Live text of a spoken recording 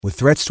With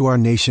threats to our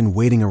nation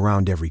waiting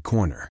around every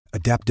corner,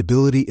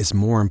 adaptability is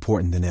more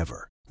important than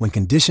ever. When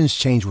conditions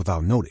change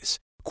without notice,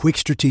 quick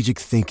strategic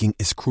thinking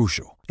is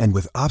crucial. And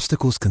with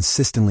obstacles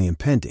consistently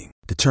impending,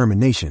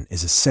 determination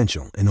is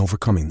essential in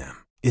overcoming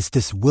them. It's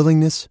this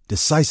willingness,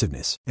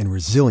 decisiveness, and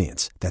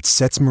resilience that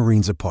sets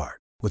Marines apart.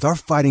 With our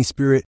fighting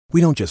spirit, we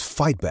don't just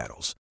fight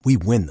battles, we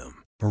win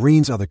them.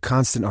 Marines are the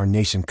constant our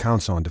nation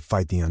counts on to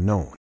fight the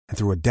unknown. And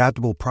through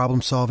adaptable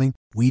problem solving,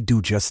 we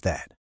do just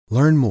that.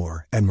 Learn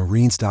more at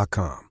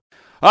marines.com.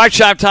 All right,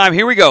 Chime Time.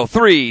 Here we go.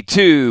 3,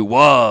 2,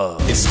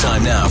 1. It's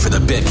time now for the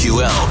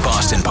BetQL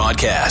Boston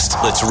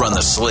Podcast. Let's run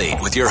the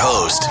slate with your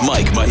host,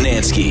 Mike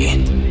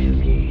Mutnansky.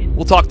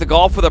 We'll talk the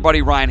golf with our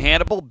buddy Ryan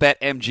Hannibal,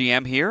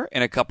 BetMGM, here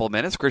in a couple of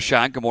minutes. Chris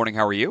Shine, good morning.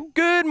 How are you?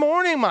 Good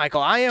morning,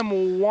 Michael. I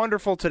am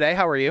wonderful today.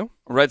 How are you?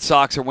 Red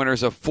Sox are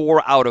winners of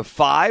 4 out of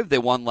 5. They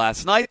won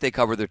last night. They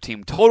covered their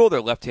team total.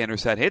 Their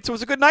left-handers had hits. It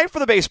was a good night for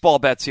the baseball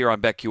bets here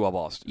on BetQL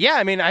Boston. Yeah,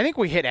 I mean, I think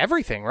we hit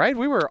everything, right?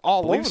 We were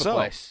all over the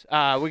place.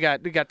 We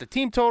got the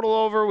team total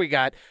over. We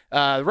got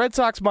the Red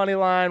Sox money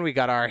line. We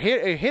got our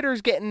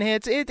hitters getting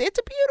hits. It's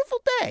a beautiful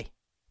day.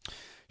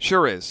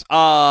 Sure is.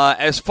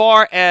 As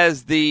far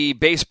as the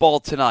baseball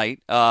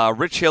tonight,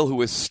 Rich Hill,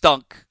 who has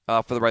stunk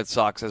for the Red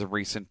Sox as of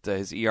recent,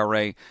 his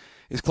ERA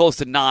is close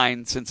to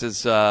 9 since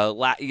his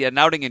an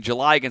outing in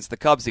July against the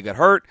Cubs. He got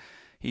hurt.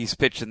 He's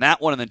pitched in that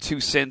one and then 2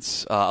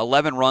 since.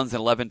 11 runs and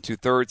 11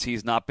 2/3.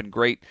 He's not been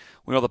great.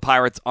 We know the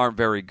Pirates aren't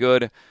very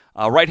good.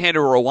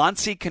 Right-hander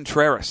Rowancy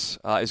Contreras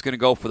is going to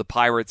go for the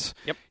Pirates.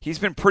 Yep. He's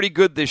been pretty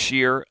good this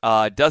year.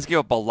 Does give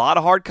up a lot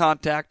of hard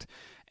contact.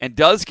 And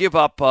does give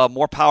up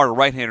more power to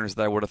right-handers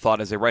than I would have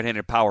thought as a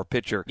right-handed power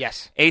pitcher.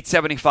 Yes.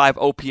 875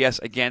 OPS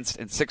against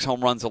and 6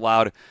 home runs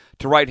allowed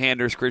to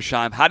right-handers, Chris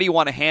Scheim. How do you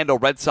want to handle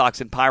Red Sox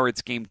and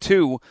Pirates Game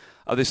 2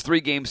 of this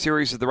 3-game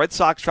series as the Red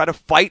Sox try to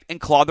fight and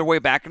claw their way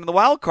back into the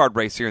wild card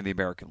race here in the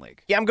American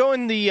League? Yeah, I'm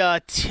going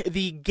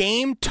the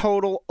game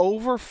total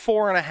over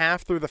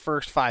 4.5 through the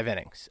first 5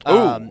 innings.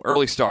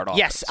 Early start offense.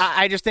 Yes,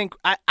 I just think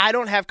I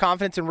don't have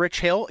confidence in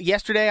Rich Hill.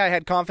 Yesterday I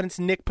had confidence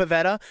Nick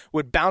Pivetta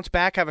would bounce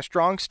back, have a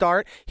strong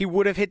start. He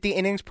would have hit the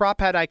innings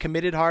prop had I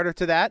committed harder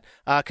to that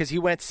because he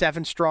went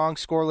 7 strong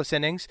scoreless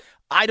innings.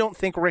 I don't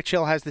think Rich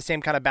Hill has the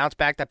same kind of bounce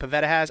back that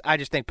Pivetta has. I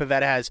just think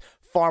Pivetta has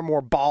far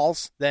more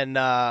balls than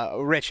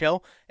Rich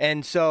Hill.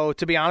 And so,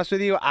 to be honest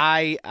with you,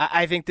 I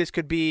think this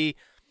could be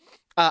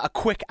a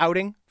quick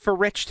outing for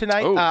Rich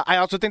tonight. I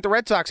also think the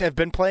Red Sox have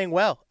been playing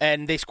well,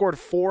 and they scored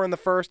 4 in the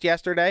first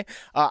yesterday.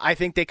 I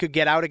think they could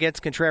get out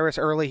against Contreras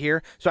early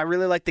here. So I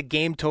really like the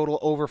game total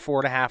over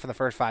 4.5 in the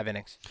first 5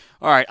 innings.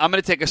 All right, I'm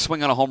going to take a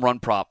swing on a home run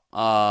prop.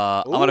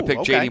 I'm going to pick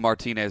okay. JD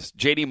Martinez.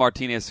 JD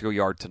Martinez to go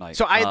yard tonight.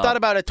 So I had thought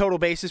about a total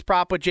basis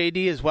prop with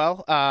JD as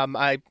well.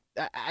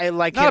 I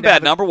like not him a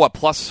bad number. What,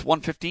 plus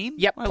 115?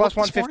 Yep, plus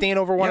 115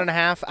 over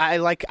 1.5. I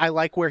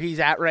like where he's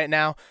at right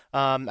now.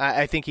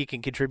 I think he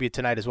can contribute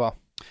tonight as well.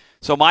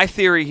 So my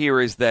theory here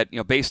is that,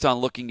 based on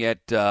looking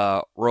at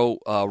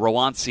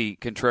Rowancy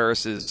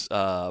Contreras'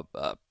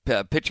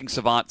 pitching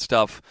savant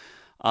stuff,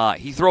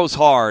 he throws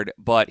hard,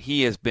 but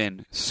he has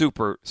been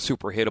super,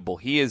 super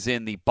hittable. He is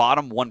in the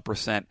bottom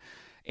 1%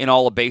 in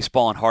all of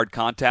baseball in hard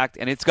contact,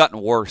 and it's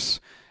gotten worse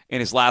in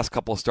his last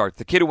couple of starts.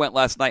 The kid who went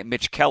last night,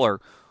 Mitch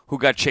Keller, who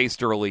got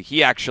chased early, he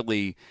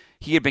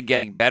had been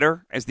getting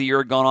better as the year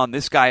had gone on.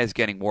 This guy is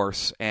getting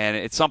worse. And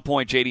at some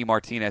point, JD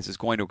Martinez is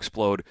going to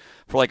explode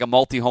for like a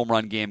multi-home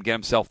run game, get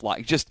himself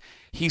locked.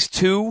 He's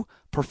too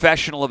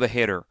professional of a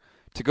hitter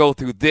to go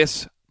through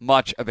this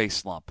much of a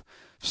slump.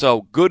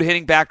 So good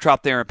hitting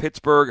backdrop there in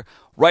Pittsburgh.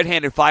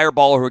 Right-handed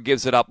fireballer who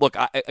gives it up. Look,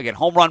 again,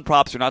 home run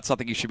props are not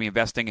something you should be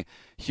investing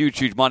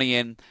huge money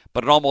in.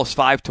 But at almost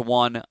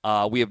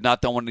 5-1, we have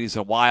not done one of these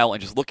in a while.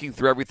 And just looking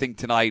through everything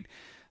tonight,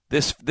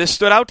 This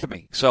stood out to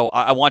me. So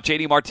I want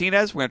JD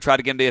Martinez. We're going to try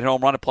to get him to hit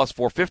home run at plus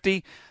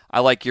 450.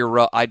 I like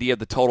your idea of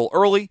the total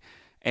early.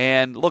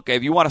 And look,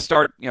 if you want to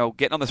start,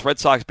 getting on this Red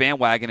Sox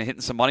bandwagon and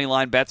hitting some money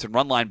line bets and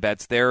run line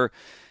bets, they're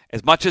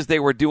as much as they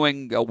were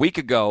doing a week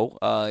ago,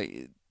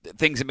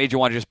 things that made you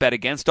want to just bet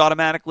against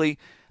automatically.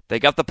 They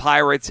got the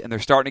Pirates, and they're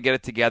starting to get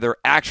it together.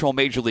 Actual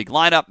Major League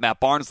lineup. Matt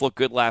Barnes looked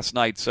good last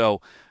night.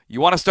 So you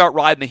want to start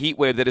riding the heat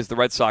wave that is the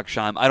Red Sox,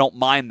 Scheim. I don't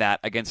mind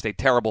that against a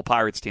terrible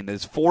Pirates team that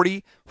is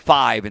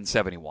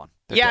 45-71.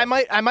 Yeah,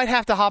 I might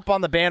have to hop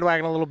on the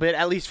bandwagon a little bit,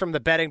 at least from the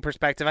betting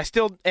perspective. I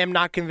still am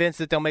not convinced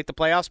that they'll make the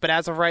playoffs, but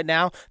as of right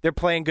now, they're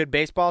playing good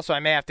baseball, so I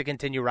may have to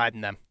continue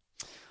riding them.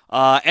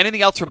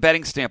 Anything else from a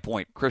betting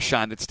standpoint, Chris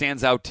Scheim, that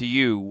stands out to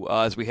you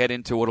as we head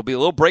into what'll be a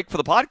little break for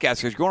the podcast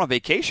because you're going on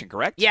vacation,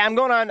 correct? Yeah, I'm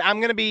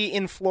going to be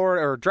in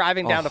Florida or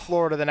driving down to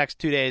Florida the next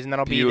 2 days, and then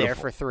I'll be there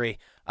for 3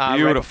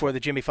 right before the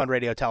Jimmy Fund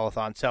Radio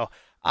Telethon. So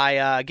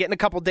I getting a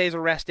couple days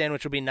of rest in,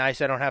 which will be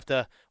nice. I don't have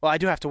to. Well, I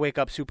do have to wake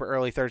up super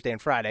early Thursday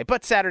and Friday,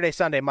 but Saturday,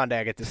 Sunday, Monday,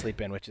 I get to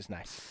sleep in, which is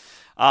nice.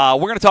 We're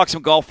going to talk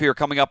some golf here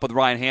coming up with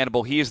Ryan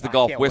Hannibal. He is the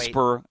Golf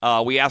Whisperer.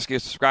 We ask you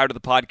to subscribe to the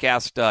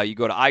podcast. You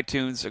go to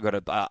iTunes, or go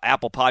to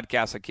Apple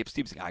Podcasts. I keep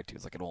saying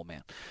iTunes like an old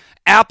man.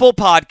 Apple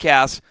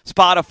Podcasts,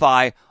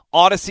 Spotify,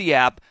 Odyssey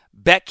app,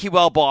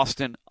 BetQL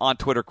Boston on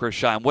Twitter, Chris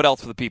Scheim. What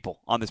else for the people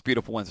on this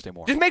beautiful Wednesday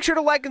morning? Just make sure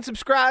to like and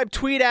subscribe.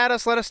 Tweet at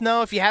us. Let us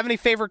know. If you have any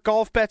favorite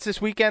golf bets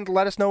this weekend,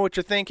 let us know what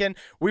you're thinking.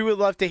 We would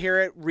love to hear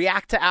it.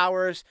 React to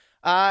ours.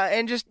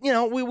 And just, we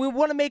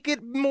want to make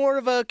it more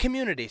of a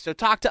community. So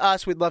talk to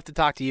us. We'd love to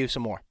talk to you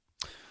some more.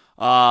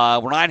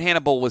 Ryan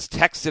Hannibal was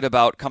texted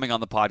about coming on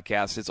the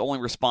podcast. His only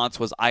response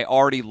was, I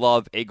already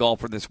love a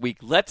golfer this week.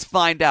 Let's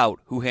find out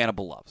who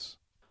Hannibal loves.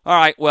 All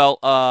right, well,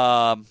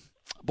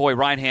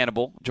 Ryan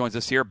Hannibal joins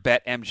us here,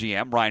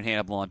 BetMGM. Ryan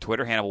Hannibal on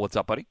Twitter. Hannibal, what's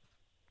up, buddy?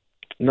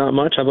 Not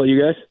much. How about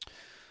you guys?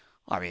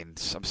 I mean,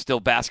 I'm still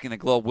basking in the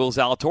glow of Will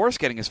Zalatoris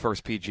getting his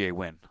first PGA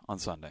win on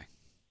Sunday.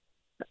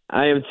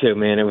 I am too,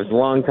 man. It was a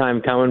long time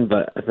coming,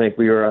 but I think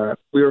we were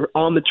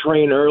on the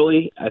train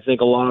early. I think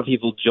a lot of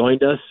people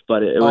joined us,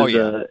 but it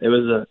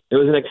was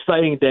an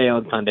exciting day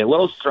on Sunday. A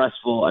little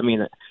stressful. I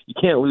mean, you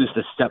can't lose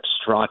to Sepp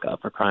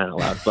Straka for crying out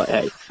loud, but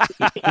hey,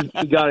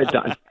 he got it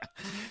done.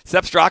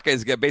 Sepp Straka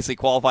is basically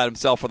qualified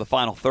himself for the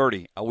final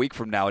 30 a week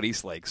from now at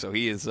Eastlake, so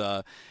he is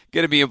going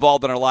to be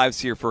involved in our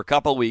lives here for a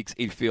couple of weeks,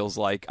 it feels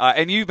like.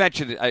 And you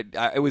mentioned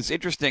it was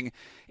interesting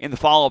in the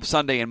follow-up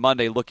Sunday and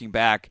Monday looking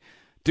back.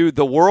 Dude,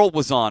 the world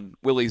was on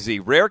Willie Z.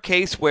 Rare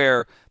case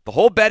where the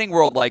whole betting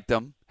world liked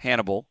him,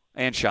 Hannibal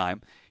and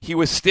Scheim. He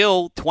was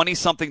still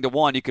 20-something to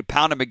 1. You could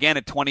pound him again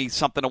at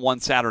 20-something to 1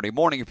 Saturday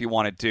morning if you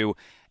wanted to,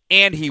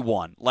 and he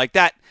won. Like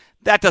that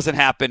doesn't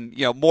happen,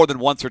 more than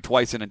once or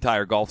twice in an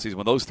entire golf season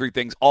when those three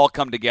things all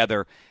come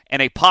together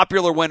and a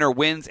popular winner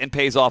wins and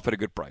pays off at a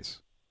good price.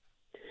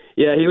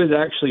 Yeah, he was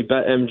actually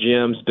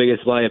BetMGM's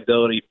biggest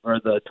liability for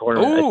the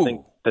tournament.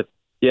 Ooh.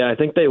 I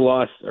think they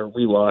lost, or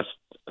we lost.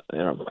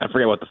 I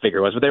forget what the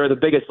figure was, but they were the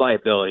biggest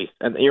liability.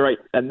 And you're right,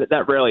 and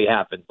that rarely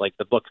happens. Like,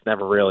 the books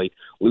never really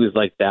lose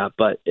like that.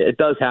 But it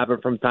does happen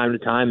from time to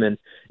time. And,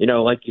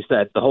 like you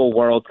said, the whole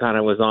world kind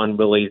of was on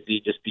Willie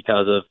Z just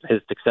because of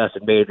his success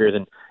in majors.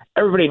 And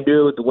everybody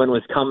knew the win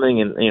was coming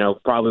and,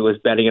 probably was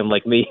betting him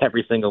like me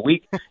every single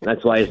week. And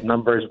that's why his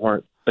numbers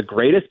weren't the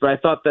greatest, but I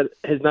thought that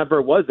his number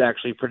was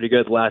actually pretty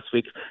good last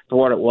week for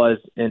what it was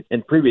in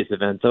previous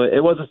events. So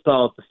it was a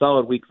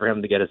solid week for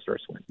him to get his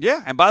first win.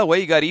 Yeah, and by the way,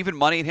 you got even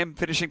money in him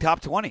finishing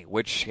top 20,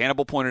 which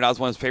Hannibal pointed out is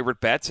one of his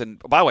favorite bets. And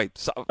by the way,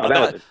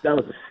 that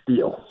was a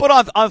steal.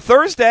 But on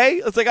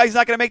Thursday, it's like he's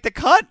not going to make the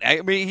cut.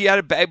 I mean, he had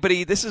a bag, but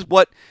this is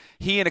what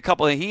he and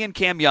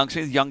Cam Young, some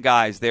of these young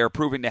guys, they're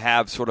proving to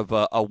have sort of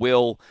a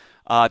will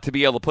to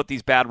be able to put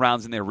these bad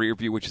rounds in their rear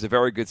view, which is a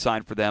very good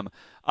sign for them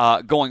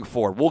going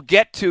forward. We'll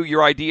get to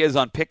your ideas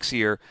on picks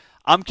here.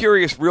 I'm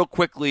curious real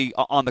quickly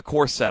on the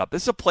course setup.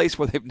 This is a place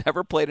where they've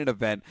never played an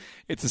event.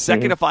 It's the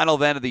second to final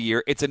event of the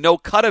year. It's a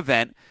no-cut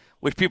event,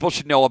 which people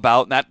should know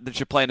about, and that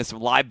should play into some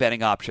live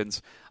betting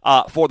options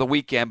for the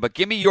weekend. But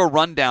give me your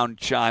rundown,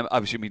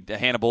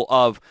 Hannibal,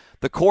 of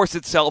the course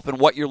itself and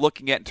what you're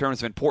looking at in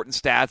terms of important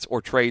stats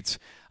or traits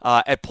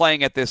at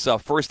playing at this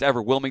first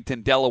ever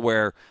Wilmington,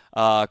 Delaware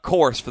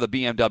course for the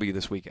BMW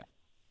this weekend.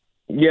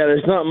 Yeah,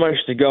 there's not much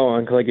to go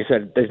on. Like you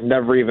said, they've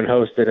never even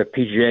hosted a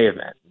PGA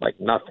event, like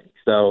nothing.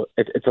 So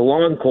it's a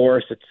long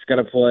course. It's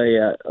going to play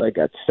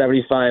at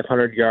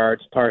 7,500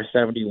 yards, par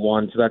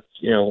 71. So that's,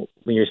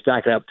 when you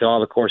stack it up to all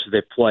the courses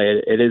they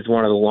play, it is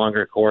one of the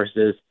longer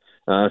courses.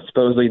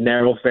 Supposedly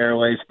narrow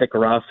fairways, thick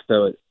rough.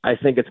 So I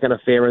think it's going to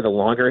favor the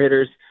longer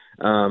hitters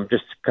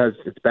just because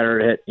it's better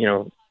to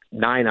hit,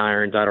 9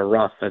 irons out of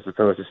rough as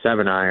opposed to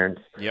 7 irons.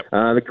 Yep.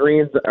 The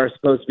greens are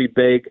supposed to be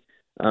big.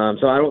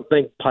 So I don't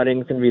think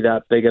putting's going to be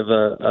that big of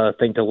a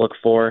thing to look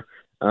for.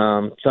 So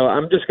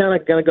I'm just kind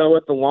of going to go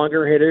with the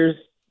longer hitters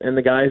and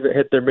the guys that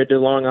hit their mid to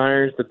long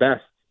irons the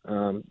best.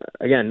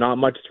 Again, not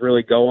much to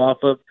really go off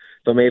of.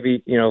 So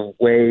maybe,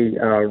 weigh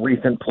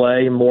recent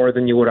play more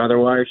than you would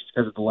otherwise just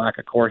because of the lack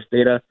of course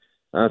data.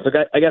 So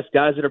I guess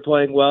guys that are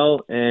playing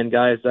well and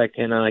guys that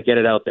can get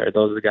it out there,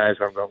 those are the guys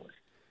who I'm going with.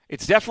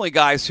 It's definitely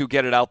guys who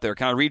get it out there.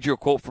 Can I read you a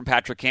quote from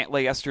Patrick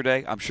Cantlay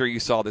yesterday? I'm sure you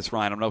saw this,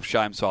 Ryan. I don't know if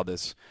Scheim saw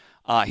this.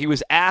 He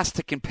was asked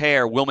to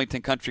compare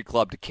Wilmington Country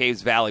Club to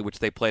Caves Valley, which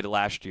they played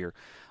last year.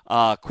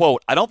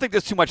 Quote, I don't think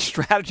there's too much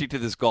strategy to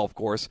this golf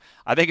course.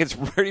 I think it's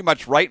pretty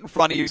much right in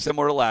front of you,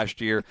 similar to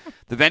last year.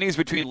 The venues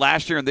between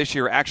last year and this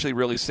year are actually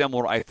really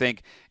similar, I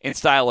think, in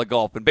style of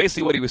golf. And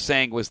basically what he was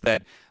saying was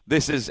that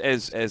this is,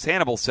 as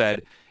Hannibal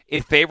said,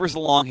 it favors the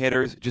long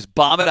hitters. Just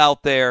bomb it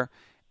out there.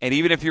 And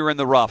even if you're in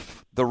the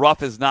rough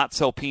is not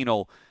so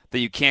penal that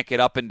you can't get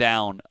up and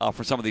down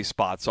for some of these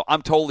spots. So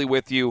I'm totally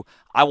with you.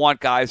 I want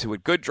guys who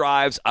had good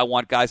drives. I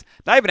want guys,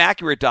 not even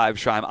accurate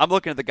dives, Scheim. I'm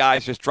looking at the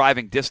guys just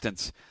driving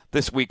distance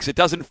this week. So it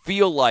doesn't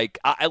feel like,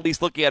 at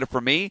least looking at it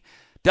for me,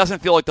 doesn't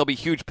feel like there'll be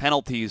huge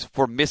penalties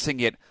for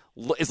missing it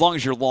as long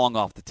as you're long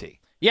off the tee.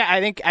 Yeah,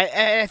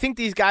 I think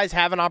these guys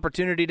have an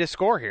opportunity to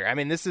score here. I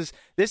mean, this is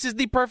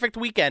the perfect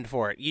weekend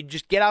for it. You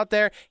just get out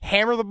there,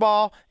 hammer the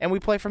ball, and we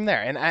play from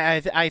there. And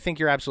I think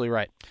you're absolutely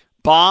right.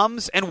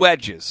 Bombs and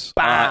wedges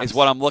is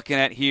what I'm looking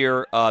at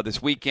here this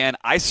weekend.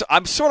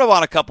 I'm sort of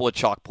on a couple of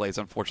chalk plays,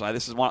 unfortunately.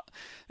 This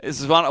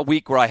is one a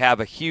week where I have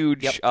a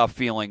huge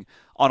feeling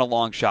on a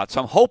long shot.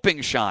 So I'm hoping,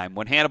 Scheim,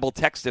 when Hannibal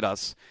texted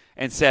us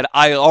and said,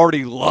 I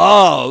already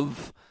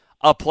love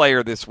a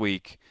player this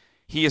week.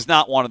 He is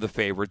not one of the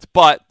favorites,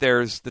 but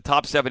there's the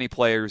top 70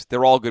 players.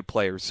 They're all good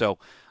players. So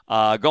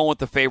going with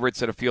the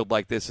favorites at a field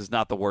like this is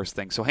not the worst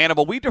thing. So,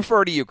 Hannibal, we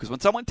defer to you because when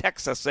someone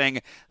texts us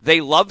saying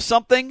they love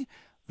something,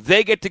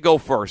 they get to go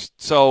first.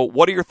 So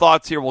what are your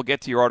thoughts here? We'll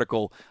get to your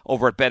article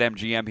over at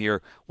BetMGM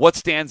here. What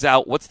stands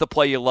out? What's the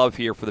play you love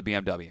here for the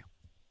BMW?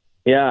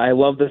 Yeah, I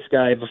love this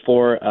guy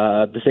before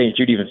the St.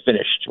 Jude even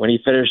finished. When he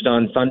finished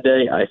on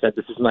Sunday, I said,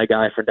 this is my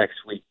guy for next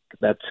week.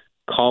 That's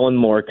Colin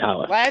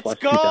Morikawa. Let's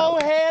go,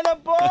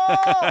 Hannibal!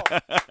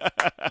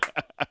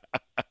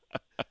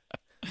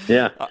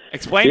 Yeah.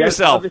 Explain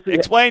yourself.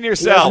 Explain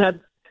yourself.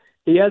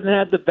 He hasn't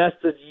had the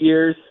best of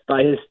years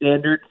by his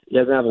standards. He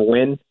doesn't have a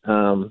win.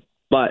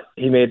 But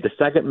he made the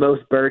second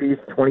most birdies,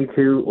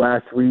 22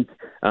 last week.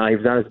 He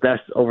was on his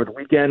best over the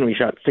weekend. We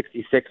shot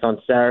 66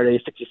 on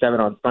Saturday, 67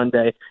 on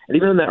Sunday. And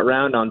even in that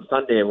round on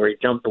Sunday where he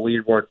jumped the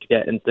leaderboard to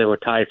get into a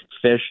tie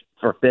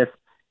for fifth,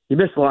 he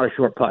missed a lot of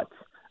short putts.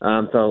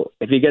 So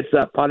if he gets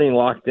that putting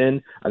locked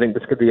in, I think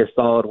this could be a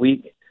solid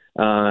week.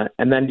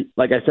 And then,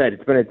 like I said,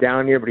 it's been a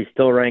down year, but he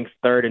still ranks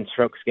third in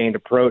strokes gained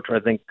approach, which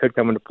I think could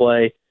come into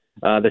play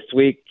this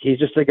week. He's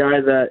just a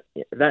guy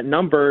that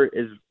number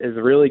is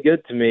really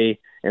good to me.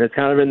 And it's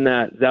kind of in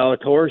that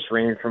Zalatoris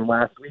range from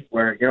last week,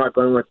 where you're not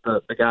going with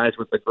the guys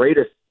with the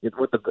greatest,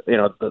 with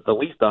the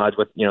least odds,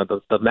 with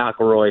the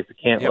McIlroys, the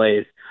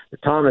Cantlays, the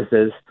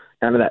Thomases,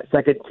 kind of that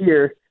second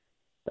tier.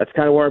 That's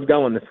kind of where I'm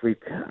going this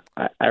week.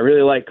 I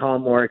really like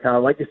Colin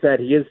Morikawa. Like you said,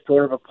 he is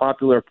sort of a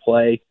popular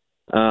play,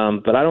 but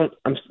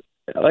Zalatoris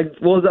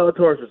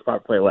was a popular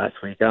play last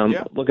week.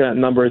 Looking at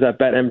numbers at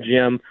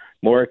BetMGM,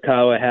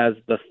 Morikawa has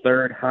the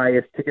third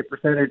highest ticket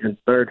percentage and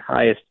third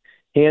highest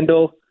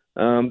handle.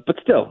 But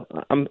still,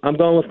 I'm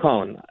going with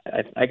Colin.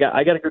 I got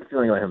a good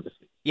feeling about him this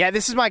week. Yeah,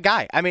 this is my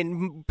guy. I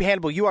mean,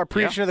 Hannibal, you are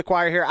preaching to the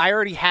choir here. I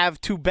already have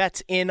 2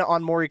 bets in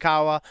on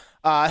Morikawa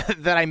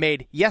that I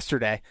made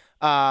yesterday.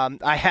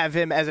 I have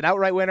him as an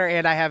outright winner,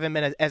 and I have him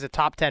as a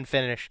top 10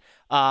 finish.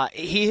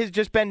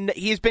 He's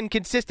been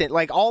consistent.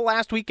 Like all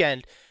last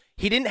weekend,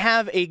 he didn't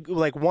have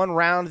one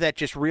round that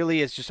just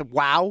really is just a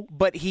wow,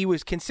 but he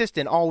was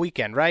consistent all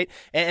weekend, right?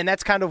 And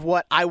that's kind of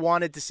what I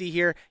wanted to see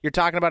here. You're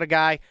talking about a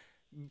guy.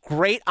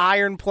 Great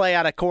iron play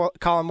out of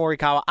Colin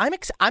Morikawa.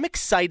 I'm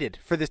excited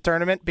for this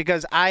tournament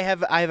because I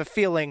have a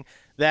feeling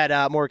that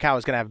Morikawa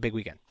is going to have a big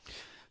weekend.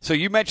 So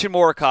you mentioned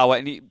Morikawa,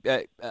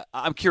 and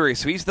I'm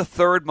curious. So he's the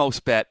third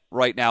most bet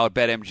right now at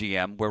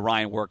BetMGM, where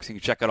Ryan works. You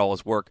can check out all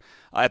his work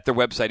at their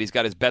website. He's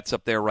got his bets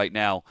up there right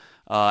now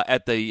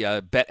at the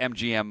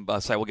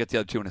BetMGM site. We'll get the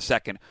other 2 in a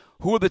second.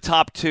 Who are the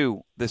top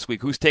 2 this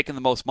week? Who's taking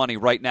the most money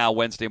right now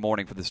Wednesday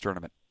morning for this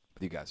tournament?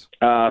 You guys.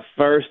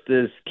 First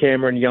is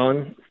Cameron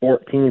Young,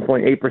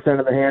 14.8%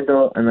 of the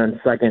handle, and then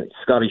second,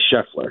 Scotty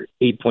Scheffler,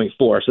 8.4%.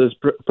 So there's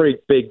a pretty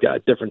big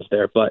difference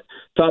there. But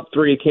top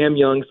 3, Cam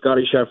Young,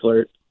 Scotty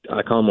Scheffler,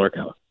 Colin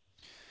Morikawa.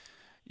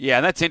 Yeah,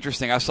 and that's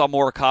interesting. I saw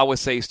Morikawa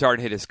say he's starting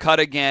to hit his cut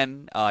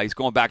again. He's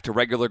going back to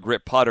regular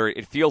grip putter.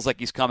 It feels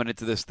like he's coming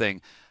into this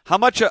thing. How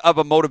much of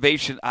a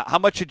motivation, how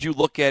much did you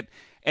look at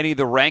any of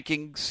the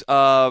rankings,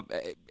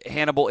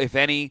 Hannibal, if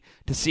any,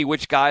 to see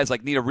which guys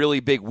need a really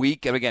big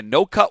week? And again,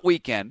 no cut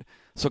weekend,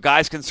 so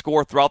guys can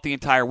score throughout the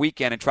entire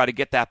weekend and try to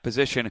get that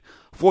position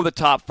for the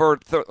top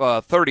 30.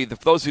 For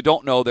those who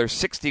don't know, there's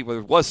 60, well,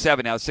 there was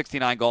 7 now,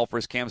 69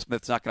 golfers. Cam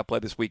Smith's not going to play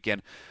this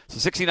weekend. So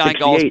 69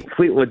 golfers.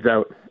 Fleetwood's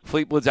out.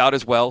 Fleetwood's out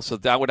as well, so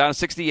we're down to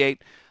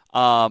 68.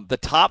 The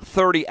top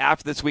 30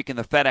 after this week in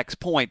the FedEx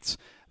points,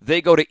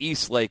 they go to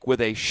Eastlake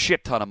with a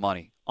shit ton of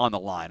money on the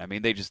line. I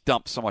mean, they just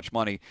dump so much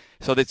money.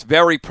 So it's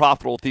very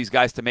profitable for these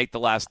guys to make the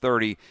last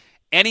 30.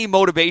 Any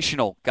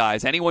motivational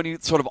guys, anyone you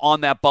sort of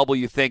on that bubble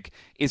you think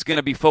is going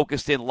to be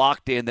focused in,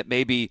 locked in, that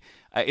maybe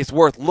is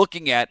worth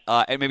looking at,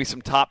 and maybe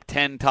some top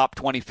 10, top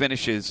 20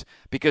 finishes,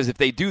 because if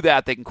they do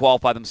that, they can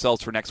qualify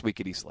themselves for next week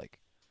at Eastlake.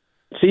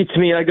 See, to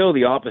me, I go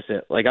the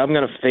opposite. I'm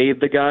going to fade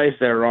the guys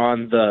that are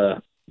on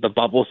the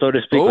bubble, so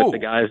to speak, with the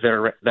guys that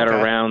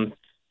are around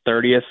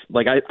 30th.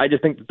 I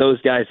just think that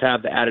those guys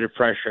have the added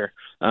pressure.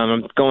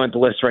 I'm going at the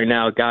list right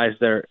now. Guys,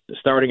 they're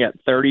starting at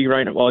 30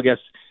 right now. Well, I guess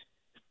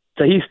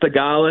Sahith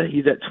Theegala,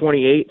 he's at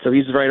 28, so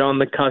he's right on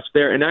the cusp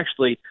there. And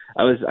actually,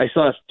 I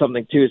saw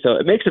something too. So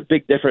it makes a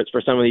big difference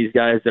for some of these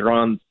guys that are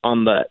on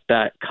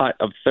that cut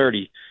of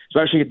 30,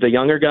 especially the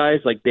younger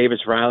guys like Davis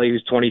Riley,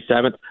 who's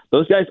 27th.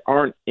 Those guys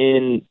aren't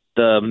in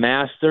the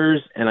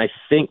Masters, and I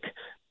think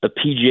the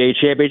PGA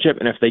Championship.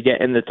 And if they get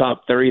in the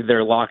top 30,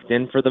 they're locked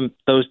in for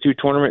those 2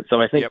 tournaments.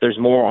 So I think there's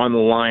more on the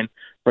line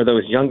for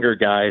those younger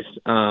guys.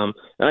 And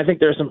I think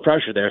there's some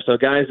pressure there. So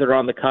guys that are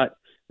on the cut,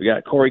 we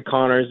got Corey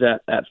Connors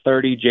at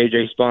 30,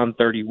 JJ Spawn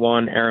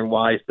 31, Aaron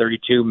Wise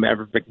 32,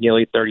 Maverick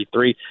McNeely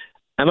 33.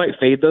 I might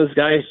fade those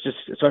guys, just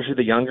especially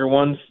the younger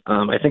ones.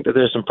 I think that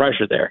there's some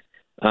pressure there.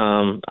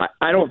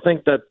 I don't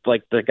think that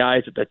the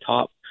guys at the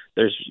top,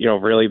 there's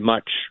really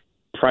much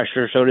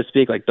pressure, so to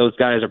speak. Those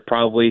guys are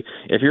probably,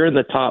 if you're in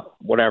the top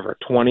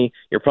 20,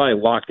 you're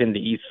probably locked into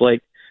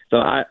Eastlake. So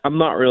I'm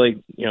not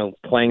really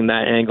playing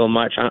that angle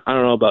much. I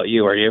don't know about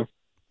you. Are you?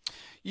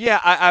 Yeah,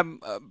 I'm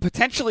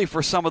potentially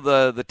for some of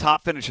the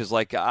top finishes.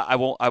 Like I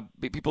won't.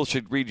 People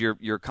should read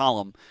your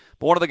column.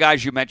 But one of the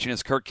guys you mentioned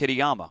is Kurt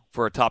Kitayama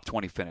for a top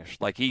 20 finish.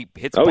 Like he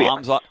hits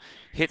bombs,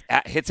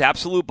 hits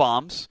absolute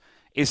bombs.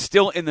 Is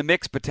still in the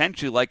mix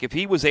potentially. Like if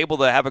he was able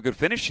to have a good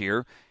finish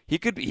here, he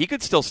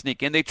could still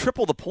sneak in. They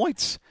triple the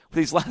points for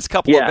these last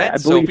couple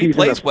events. So if he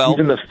plays well, he's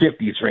in the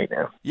 50s right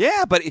now.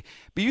 Yeah, but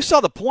you saw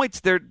the points;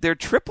 they're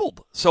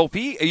tripled. So if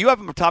you have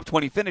him a top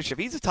 20 finish, if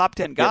he's a top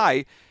 10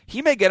 guy,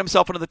 he may get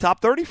himself into the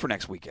top 30 for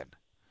next weekend.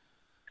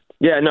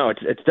 Yeah, no,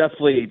 it's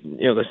definitely,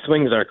 the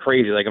swings are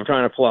crazy. Like I'm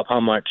trying to pull up how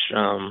much.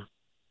 So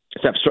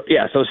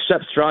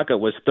Sepp Straka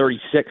was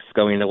 36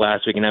 going into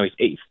last week, and now he's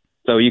 8th.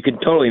 So you can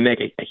totally make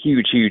a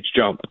huge, huge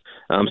jump.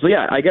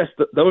 I guess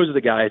those are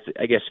the guys.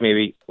 I guess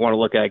maybe want to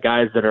look at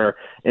guys that are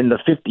in the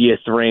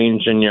 50th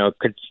range, and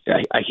could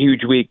a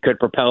huge week could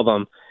propel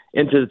them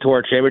into the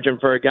Tour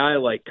Championship. For a guy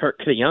like Kurt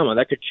Kitayama,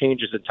 that could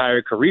change his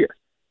entire career.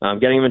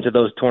 Getting him into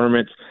those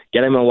tournaments,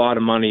 get him a lot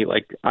of money.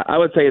 Like I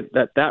would say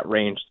that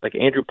range, like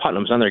Andrew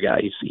Putnam's another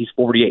guy. He's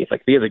 48th.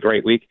 Like if he has a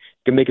great week,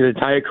 he can make his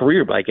entire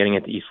career by getting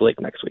into East Lake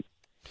next week.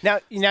 Now,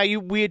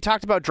 we had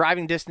talked about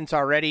driving distance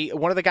already.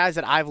 One of the guys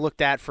that I've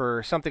looked at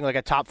for something like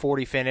a top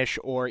 40 finish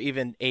or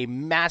even a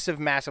massive,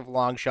 massive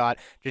long shot,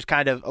 just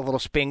kind of a little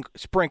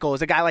sprinkle,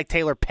 is a guy like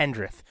Taylor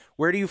Pendrith.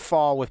 Where do you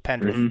fall with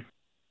Pendrith?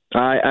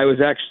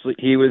 Mm-hmm.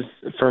 He was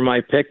for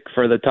my pick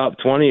for the top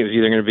 20. It was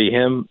either going to be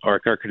him or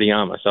Kurt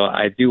Kitayama. So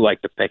I do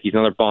like the pick. He's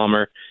another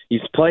bomber. He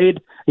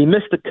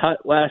missed the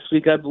cut last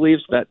week, I believe,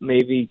 so that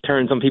maybe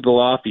turned some people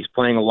off. He's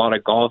playing a lot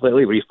of golf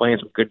lately, but he's playing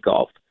some good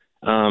golf.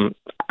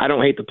 I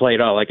don't hate the play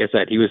at all. Like I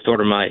said, he was sort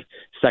of my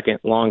second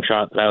long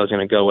shot that I was going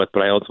to go with,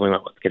 but I ultimately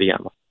went with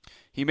Kitayama.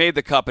 He made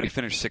the cut, but he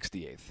finished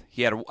 68th.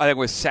 He had, I think it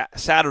was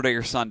Saturday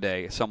or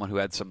Sunday, someone who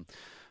had some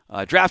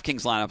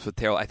DraftKings lineups with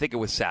Taylor. I think it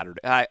was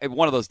Saturday.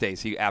 One of those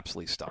days, he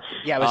absolutely stunk.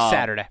 Yeah, it was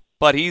Saturday.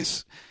 But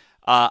he's,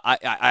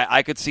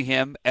 I could see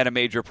him at a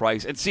major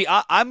price. And see,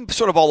 I'm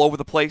sort of all over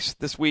the place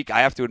this week.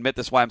 I have to admit,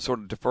 that's why I'm sort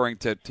of deferring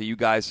to you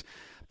guys.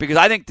 Because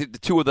I think the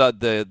two of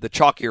the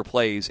chalkier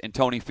plays in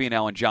Tony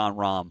Finau and Jon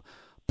Rahm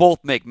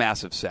both make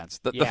massive sense.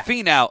 The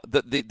Finau,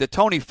 the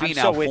Tony Finau I'm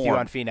so with form you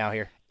on Finau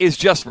here. Is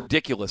just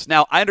ridiculous.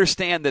 Now I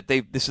understand that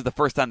this is the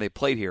first time they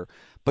played here,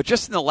 but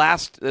just in the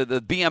last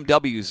the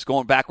BMWs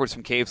going backwards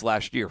from caves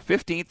last year,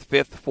 15th,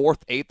 5th,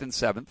 4th, 8th, and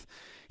 7th.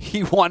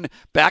 He won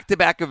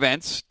back-to-back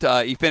events.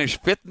 He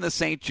finished 5th in the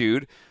St.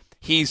 Jude.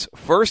 He's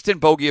first in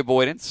bogey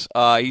avoidance.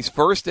 He's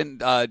first in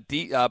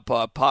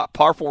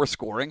par 4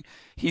 scoring.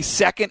 He's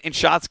second in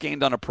shots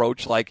gained on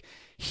approach. Like,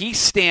 he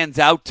stands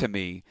out to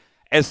me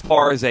as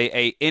far as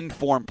a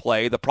in-form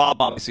play. The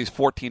problem, obviously, is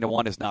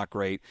 14-1 is not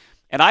great.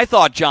 And I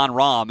thought Jon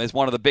Rahm, as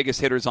one of the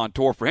biggest hitters on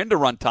tour, for him to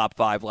run top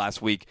 5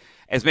 last week,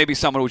 as maybe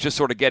someone who was just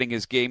sort of getting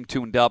his game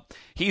tuned up.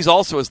 He's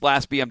also his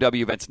last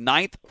BMW events,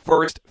 9th,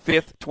 1st,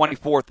 5th,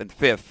 24th, and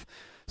 5th.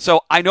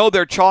 So I know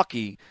they're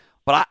chalky,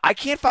 but I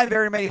can't find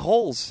very many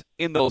holes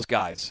in those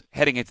guys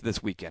heading into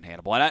this weekend,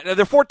 Hannibal. And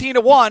they're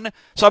 14-1,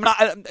 so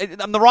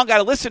I'm the wrong guy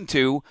to listen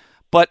to.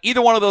 But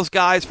either one of those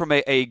guys, from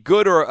a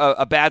good or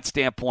a bad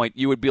standpoint,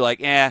 you would be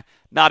like,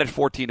 not at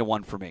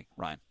 14-1 for me,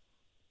 Ryan.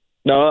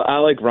 No, I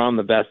like Rahm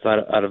the best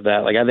out of that.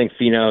 Like, I think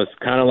Finau is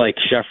kind of like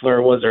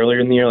Scheffler was earlier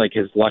in the year. Like,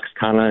 his luck's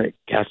kind of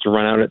has to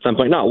run out at some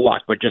point. Not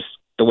luck, but just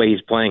the way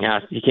he's playing.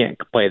 He can't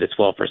play this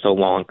well for so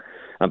long.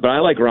 But I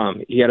like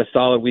Rahm. He had a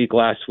solid week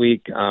last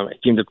week. He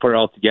seemed to put it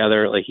all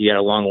together. Like, he had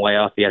a long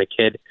layoff. He had a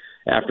kid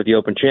after the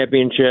Open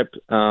Championship.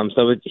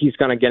 So he's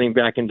kind of getting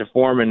back into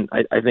form. And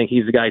I think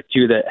he's a guy,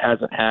 too, that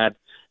hasn't had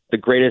the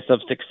greatest of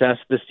success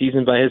this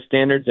season by his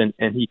standards.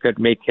 And he could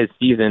make his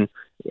season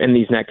in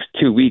these next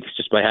 2 weeks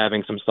just by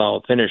having some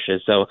solid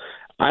finishes. So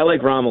I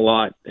like Rahm a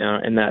lot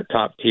in that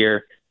top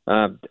tier.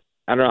 I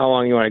don't know how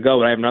long you want to go,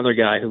 but I have another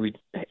guy who we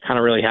kind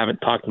of really haven't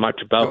talked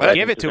much about.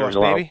 Give it to us,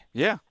 baby.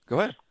 Yeah, go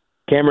ahead.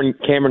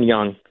 Cameron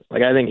Young.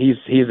 Like, I think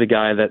he's the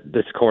guy that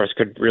this course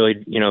could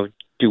really,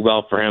 do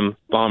well for him.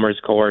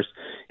 Bombers course.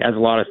 He's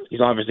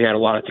obviously had a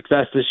lot of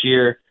success this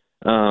year.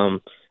 I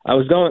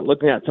was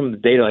looking at some of the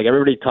data. Like,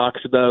 everybody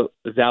talks about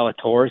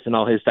Zalatoris and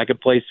all his second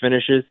place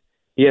finishes.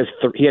 He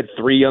had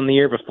 3 on the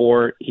year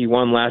before he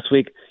won last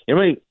week. You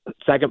know how many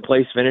second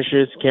place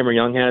finishes Cameron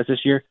Young has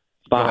this year?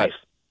 5.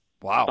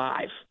 Wow.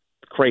 5.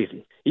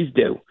 Crazy. He's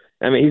due.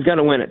 I mean, he's going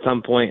to win at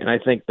some point, and I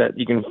think that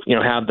you can,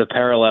 have the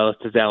parallels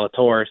to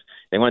Zalatoris.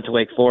 They went to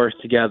Wake Forest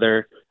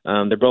together.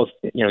 They're both,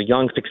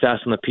 young success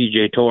on the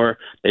PGA Tour.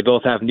 They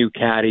both have new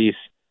caddies.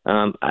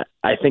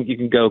 I think you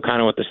can go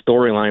kind of with the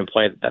storyline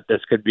play that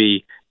this could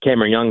be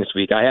Cameron Young this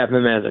week. I have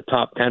him as a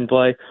top 10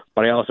 play,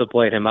 but I also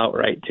played him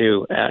outright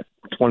too at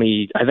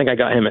 20. I think I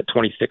got him at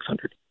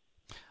 2,600.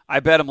 I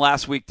bet him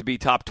last week to be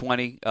top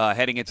 20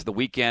 heading into the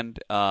weekend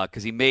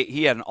because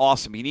he had an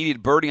awesome. He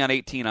needed birdie on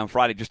 18 on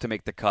Friday just to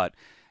make the cut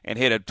and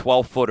hit a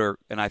 12-footer,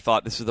 and I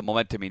thought this is the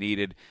momentum he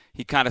needed.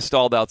 He kind of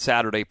stalled out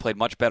Saturday, played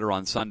much better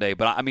on Sunday,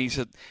 but I mean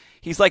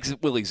he's like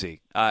Willie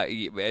Z.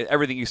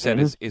 Everything you said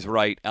is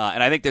right,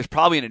 and I think there's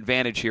probably an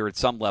advantage here at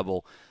some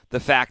level the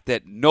fact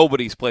that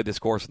nobody's played this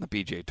course on the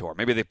PGA Tour.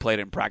 Maybe they played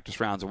it in practice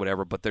rounds or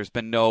whatever, but there's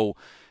been no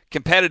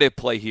competitive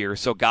play here.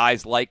 So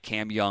guys like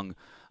Cam Young,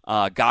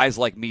 guys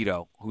like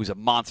Mito, who's a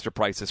monster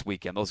price this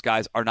weekend, those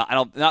guys are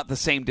not the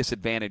same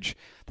disadvantage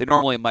they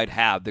normally might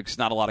have. There's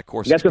not a lot of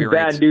course experience.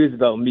 That's some bad news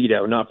about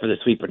Mito, not for this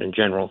week, but in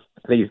general.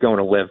 I think he's going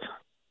to live.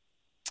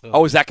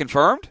 Oh, is that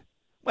confirmed?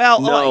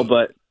 Well, no,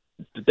 but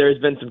there's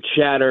been some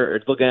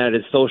chatter. Looking at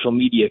his social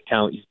media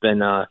account, he's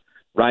been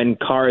riding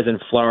cars in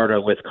Florida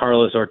with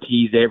Carlos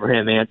Ortiz,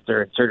 Abraham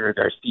Ancer, and Sergio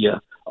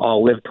Garcia,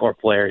 all Live Tour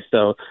players.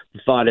 So the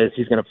thought is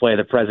he's going to play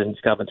the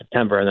President's Cup in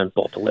September and then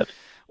bolt to Live.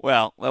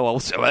 Well,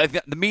 so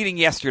the meeting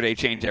yesterday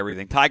changed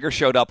everything. Tiger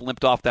showed up,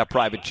 limped off that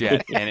private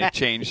jet, and it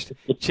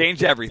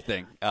changed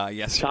everything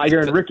yesterday. Tiger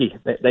and Ricky,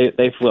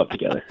 they flew up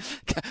together.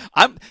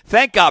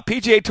 Thank God,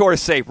 PGA Tour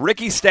is safe.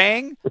 Ricky's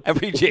staying, and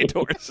PGA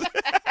Tour is.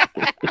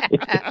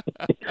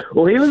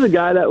 Well, he was a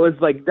guy that was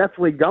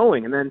definitely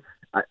going, and then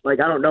I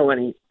don't know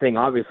anything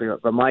obviously,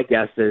 but my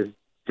guess is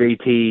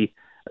JT,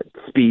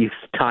 Spieth,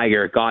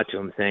 Tiger got to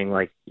him saying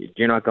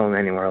you're not going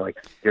anywhere,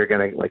 you're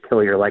gonna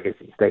kill your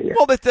legacy, stay here.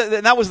 Well, but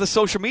that was the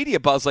social media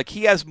buzz.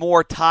 He has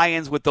more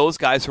tie-ins with those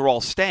guys who are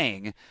all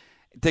staying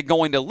than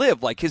going to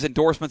Live, his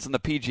endorsements in the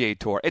PGA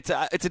Tour. It's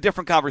a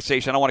different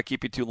conversation. I don't want to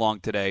keep you too long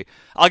today.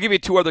 I'll give you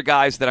two other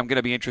guys that I'm going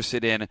to be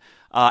interested in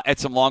at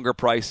some longer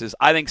prices.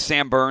 I think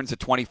Sam Burns at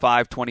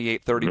 25,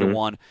 28, 30 to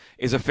 1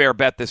 is a fair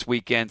bet this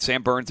weekend.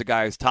 Sam Burns, a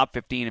guy who's top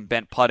 15 in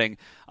bent putting.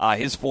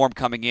 His form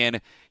coming in.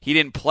 He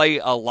didn't play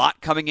a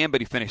lot coming in, but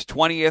he finished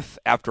 20th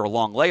after a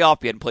long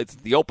layoff. He hadn't played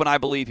since the Open, I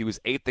believe. He was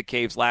 8th at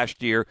Caves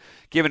last year.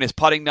 Given his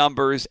putting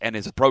numbers and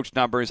his approach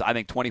numbers, I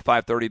think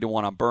 25, 30 to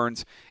 1 on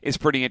Burns is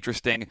pretty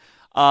interesting.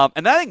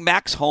 And I think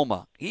Max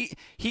Homa, he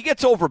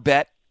gets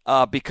overbet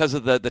because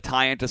of the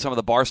tie-in to some of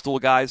the Barstool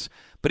guys,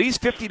 but he's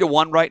 50 to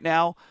 1 right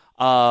now.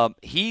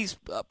 He's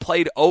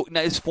played.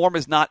 His form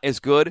is not as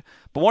good,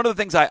 but one of the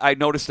things I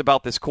noticed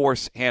about this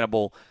course,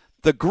 Hannibal,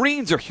 the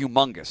greens are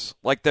humongous.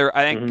 I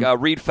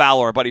think Reed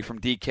Fowler, a buddy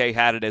from DK,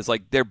 had it as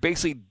they're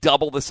basically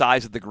double the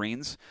size of the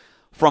greens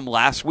from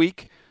last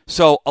week.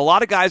 So a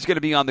lot of guys are going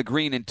to be on the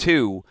green in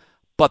 2.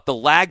 But the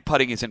lag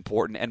putting is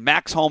important, and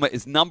Max Homa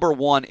is number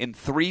 1 in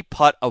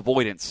 3-putt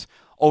avoidance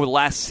over the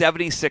last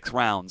 76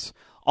 rounds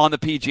on the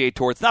PGA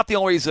Tour. It's not the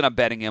only reason I'm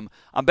betting him.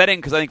 I'm betting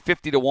because I think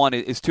 50 to 1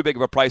 is too big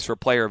of a price for a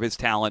player of his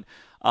talent,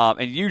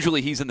 and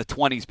usually he's in the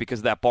 20s because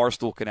of that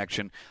Barstool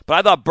connection. But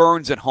I thought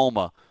Burns and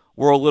Homa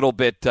were a little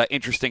bit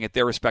interesting at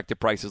their respective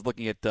prices,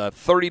 looking at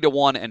 30 to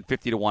 1 and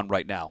 50 to 1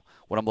 right now,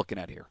 what I'm looking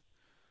at here.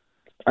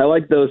 I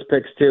like those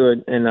picks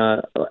too, and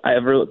the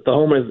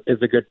Homer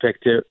is a good pick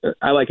too.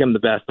 I like him the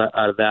best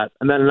out of that.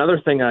 And then another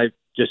thing I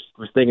just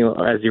was thinking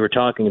as you were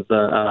talking,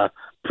 the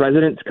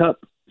President's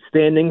Cup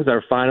standings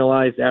are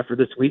finalized after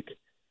this week.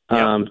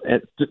 And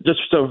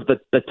just so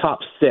the top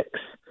 6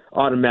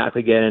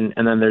 automatically get in,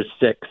 and then there's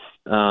 6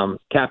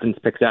 captain's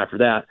picks after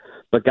that.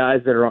 But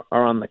guys that are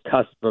on the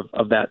cusp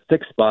of that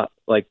 6th spot,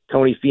 like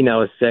Tony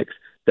Finau is 6th,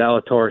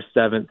 Zalator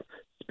 7th,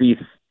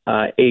 Spieth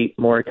 8,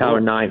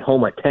 Morikawa 9,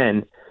 Homa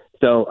 10.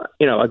 So,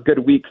 a good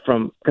week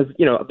because,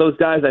 those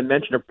guys I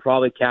mentioned are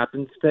probably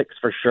captain's picks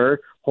for sure.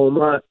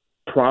 Homa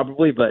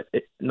probably, but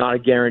not a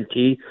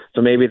guarantee.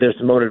 So maybe there's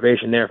some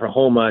motivation there for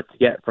Homa to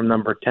get from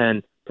number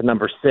 10 to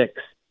number 6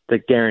 to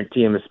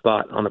guarantee him a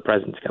spot on the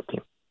President's Cup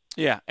team.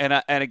 Yeah, and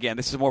again,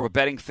 this is more of a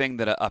betting thing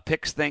than a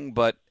picks thing,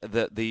 but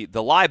the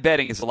live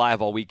betting is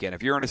live all weekend.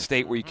 If you're in a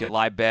state where you can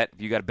live bet,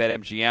 if you got a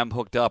BetMGM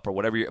hooked up or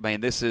whatever,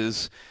 this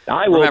is.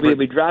 I will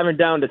be driving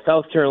down to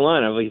South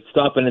Carolina. I'll be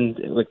stopping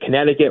in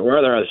Connecticut, where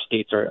other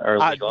states are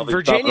legal.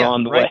 Virginia,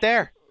 on the right way.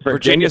 There.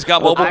 Virginia's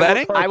got mobile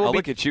betting?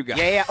 Look at you guys.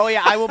 Yeah. Oh,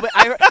 yeah. I will be.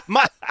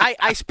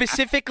 I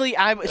specifically.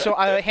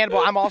 Hannibal,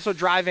 I'm also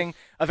driving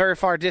a very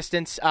far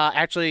distance.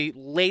 Actually,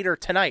 later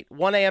tonight,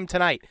 1 a.m.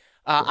 tonight.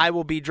 I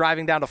will be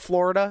driving down to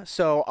Florida,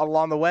 so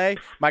along the way,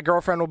 my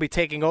girlfriend will be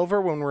taking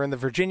over when we're in the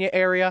Virginia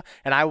area,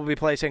 and I will be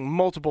placing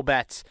multiple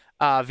bets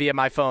via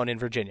my phone in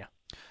Virginia.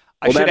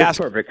 I should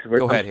ask. Perfect.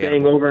 I'm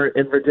staying over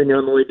in Virginia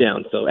on the way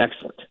down, so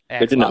excellent.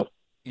 Good to know.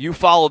 You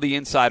follow the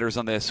insiders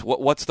on this.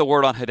 What's the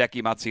word on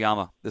Hideki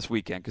Matsuyama this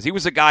weekend? Because he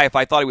was a guy, if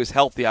I thought he was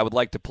healthy, I would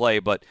like to play,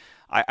 but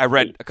I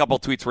read a couple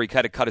of tweets where he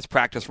had to cut his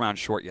practice round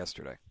short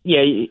yesterday.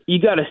 Yeah, you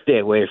got to stay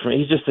away from him.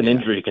 He's just an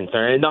injury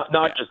concern. And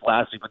not just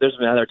last week, but there's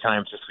been other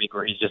times this week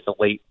where he's just a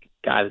late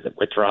guy that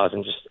withdraws,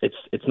 and just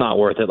it's not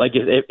worth it.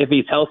 If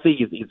he's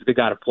healthy, he's a good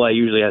guy to play.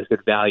 Usually has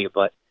good value,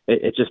 but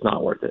it's just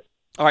not worth it.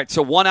 All right,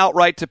 so one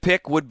outright to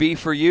pick would be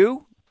for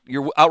you,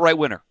 your outright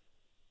winner.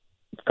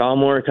 Colin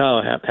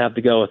Morikawa, have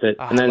to go with it.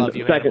 And then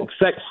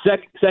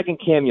second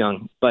Cam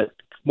Young, but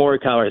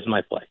Morikawa is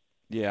my play.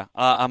 Yeah,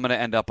 I'm going to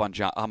end up on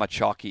John. I'm a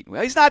chalk eating.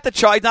 He's not the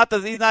chalk.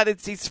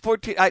 He's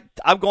 14.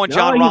 I'm going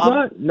John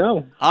Rahm.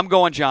 No, I'm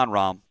going John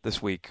Rahm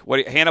this week.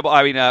 Hannibal?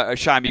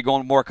 Shime, you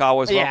going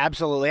Morikawa as well? Yeah,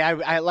 absolutely.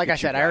 I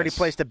already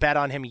placed a bet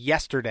on him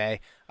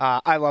yesterday.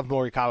 I love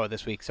Morikawa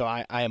this week, so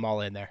I am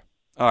all in there.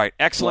 All right,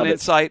 excellent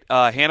insight.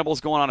 Hannibal's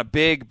going on a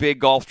big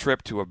golf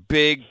trip to a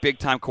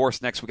big-time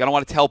course next week. I don't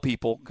want to tell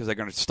people because they're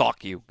going to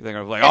stalk you. They're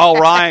going to be like, oh,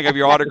 Ryan, give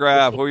your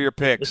autograph. Who are your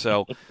picks?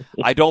 So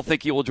I don't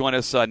think he will join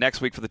us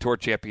next week for the Tour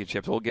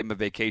Championship. So we'll give him a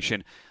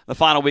vacation. The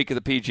final week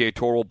of the PGA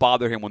Tour will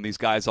bother him when these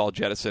guys all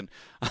jettison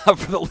for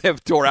the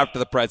Live Tour after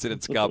the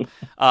President's Cup.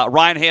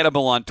 Ryan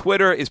Hannibal on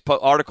Twitter. His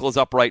article is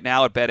up right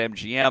now at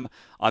BetMGM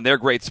on their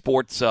great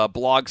sports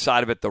blog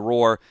side of it, The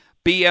Roar.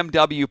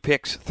 BMW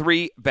picks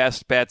 3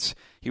 best bets.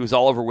 He was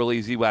all over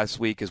Willie Z last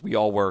week, as we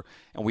all were,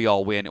 and we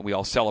all win, and we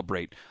all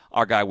celebrate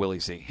our guy Willie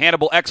Z.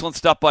 Hannibal, excellent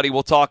stuff, buddy.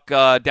 We'll talk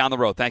down the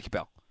road. Thank you,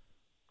 pal.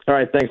 All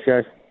right, thanks,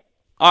 guys.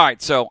 All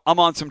right, so I'm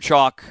on some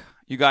chalk.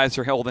 You guys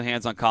are holding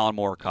hands on Colin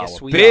Morikawa.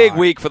 Yes, we Big are.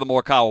 week for the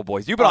Morikawa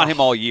boys. You've been on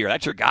him all year.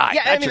 That's your guy.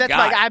 Yeah, that's your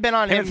guy. I've been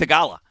on him. And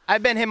Thigala.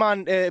 I've been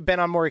on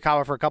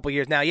Morikawa for a couple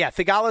years now. Yeah,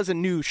 Thigala's a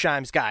new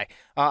Shimes guy.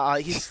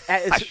 He's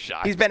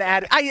been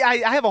added.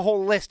 I have a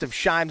whole list of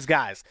Shimes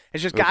guys.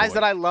 It's just guys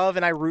that I love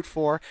and I root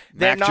for.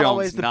 They're Mac not Jones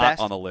always the not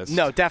best on the list.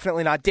 No,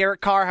 definitely not.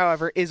 Derek Carr,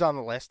 however, is on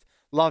the list.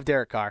 Love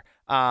Derek Carr.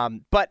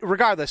 But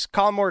regardless,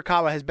 Colin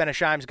Morikawa has been a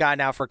Shimes guy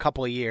now for a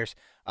couple of years.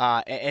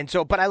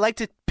 But I like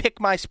to pick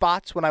my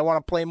spots when I want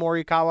to play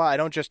Morikawa. I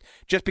don't just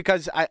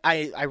because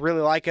I really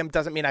like him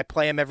doesn't mean I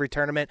play him every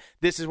tournament.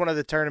 This is one of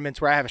the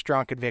tournaments where I have a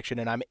strong conviction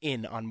and I'm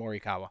in on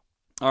Morikawa.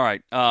 All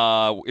right.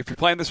 If you're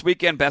playing this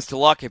weekend, best of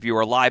luck. If you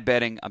are live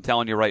betting, I'm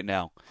telling you right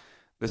now,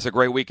 this is a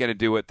great weekend to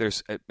do it. Go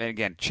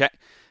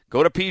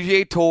to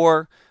PGA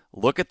Tour.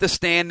 Look at the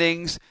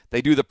standings.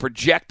 They do the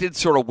projected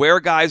sort of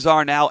where guys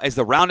are now as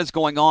the round is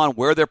going on,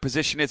 where their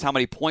position is, how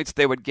many points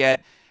they would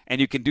get.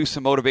 And you can do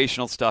some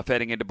motivational stuff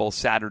heading into both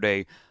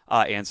Saturday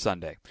and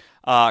Sunday.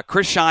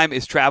 Chris Scheim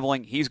is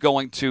traveling. He's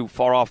going to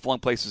far-off flung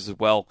places as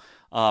well.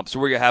 So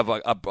we're going to have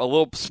a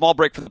little small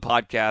break for the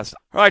podcast.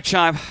 All right,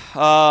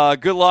 Scheim.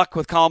 Good luck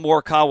with Colin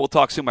Morikawa. We'll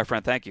talk soon, my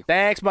friend. Thank you.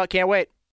 Thanks, Buck. Can't wait.